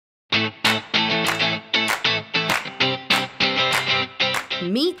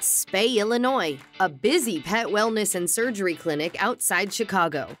Meet Spay, Illinois, a busy pet wellness and surgery clinic outside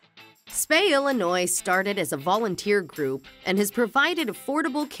Chicago. Spay, Illinois started as a volunteer group and has provided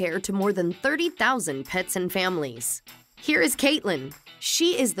affordable care to more than 30,000 pets and families. Here is Caitlin.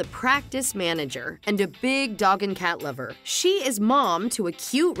 She is the practice manager and a big dog and cat lover. She is mom to a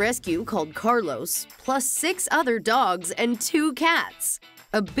cute rescue called Carlos, plus 6 other dogs and 2 cats.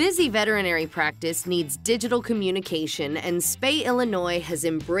 A busy veterinary practice needs digital communication, and Spay, Illinois has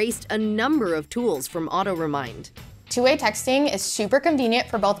embraced a number of tools from AutoRemind. Two-way texting is super convenient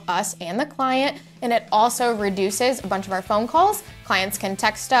for both us and the client, and it also reduces a bunch of our phone calls. Clients can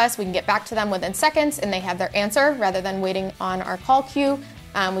text us, we can get back to them within seconds, and they have their answer rather than waiting on our call queue.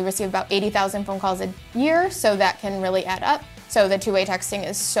 We receive about 80,000 phone calls a year, so that can really add up. So the two-way texting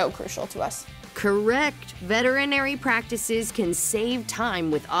is so crucial to us. Correct. Veterinary practices can save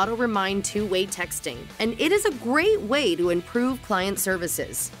time with AutoRemind two-way texting, and it is a great way to improve client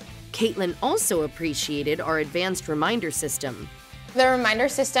services. Caitlin also appreciated our advanced reminder system. The reminder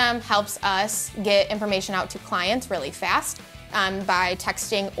system helps us get information out to clients really fast by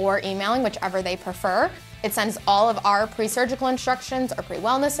texting or emailing, whichever they prefer. It sends all of our pre-surgical instructions or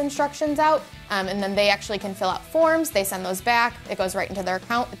pre-wellness instructions out, and then they actually can fill out forms. They send those back. It goes right into their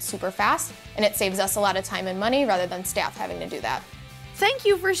account. It's super fast, and it saves us a lot of time and money rather than staff having to do that. Thank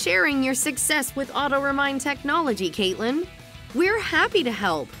you for sharing your success with AutoRemind technology, Caitlin. We're happy to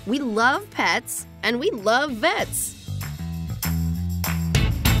help. We love pets, and we love vets.